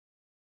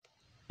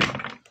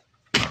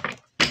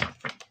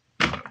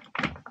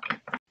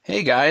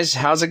Hey guys,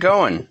 how's it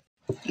going?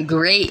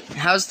 Great.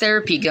 How's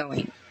therapy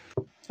going?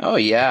 Oh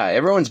yeah,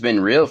 everyone's been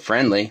real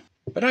friendly,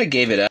 but I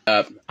gave it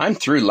up. I'm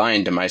through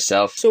lying to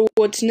myself. So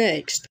what's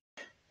next?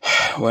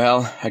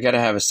 Well, I gotta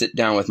have a sit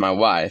down with my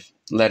wife,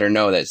 let her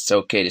know that it's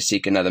okay to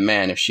seek another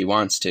man if she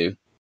wants to.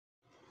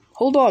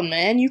 Hold on,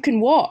 man. You can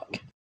walk.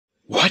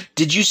 What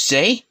did you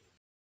say?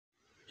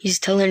 He's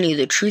telling you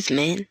the truth,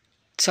 man.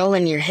 It's all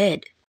in your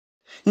head.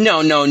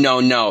 No.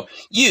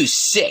 You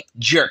sick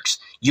jerks.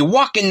 You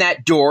walk in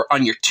that door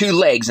on your two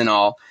legs and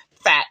all,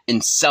 fat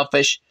and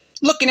selfish,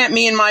 looking at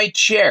me in my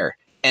chair,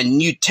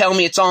 and you tell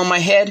me it's all in my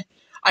head?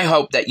 I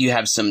hope that you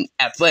have some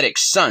athletic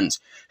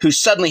sons who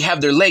suddenly have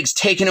their legs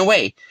taken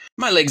away.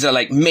 My legs are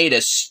like made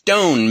of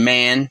stone,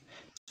 man.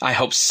 I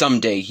hope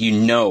someday you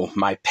know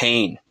my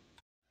pain.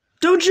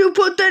 Don't you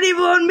put that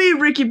evil on me,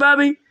 Ricky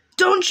Bobby.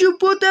 Don't you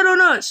put that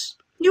on us.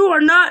 You are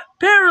not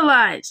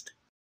paralyzed.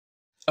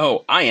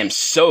 Oh, I am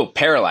so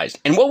paralyzed.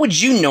 And what would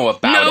you know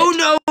about it?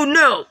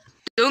 No.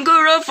 Don't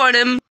go rough on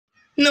him.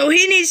 No,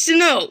 he needs to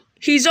know.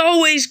 He's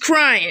always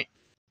crying.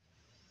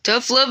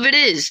 Tough love it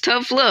is.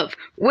 Tough love.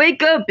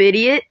 Wake up,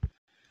 idiot.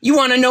 You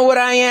want to know what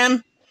I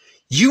am?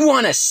 You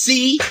want to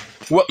see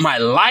what my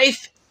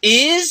life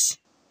is?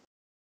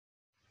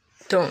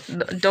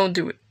 Don't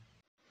do it.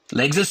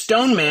 Legs of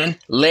stone, man.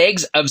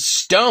 Legs of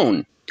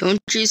stone.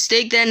 Don't you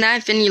stick that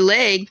knife in your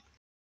leg.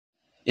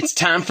 It's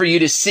time for you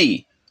to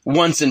see,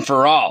 once and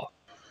for all.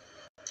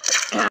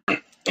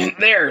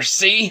 There,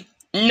 see?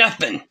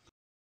 Nothing.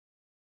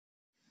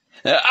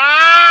 Ow!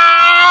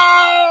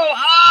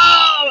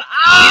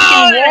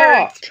 You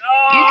can walk.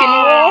 You can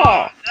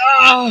walk.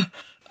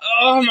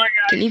 Oh my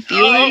God. Can you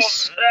feel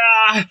this?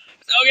 Okay,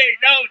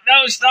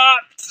 no,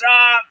 stop.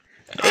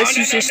 This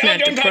is just not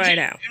to cry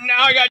out. Now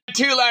I got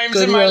two limes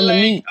Go in my around the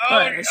leg. meat.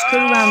 Alright, let's go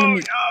around the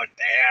meat. Oh,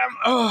 damn.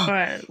 Oh.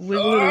 Alright,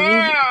 wiggle it.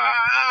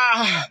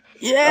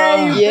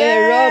 Yeah,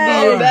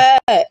 Robbie, you're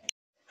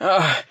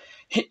back.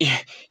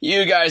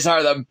 You guys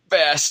are the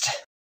best.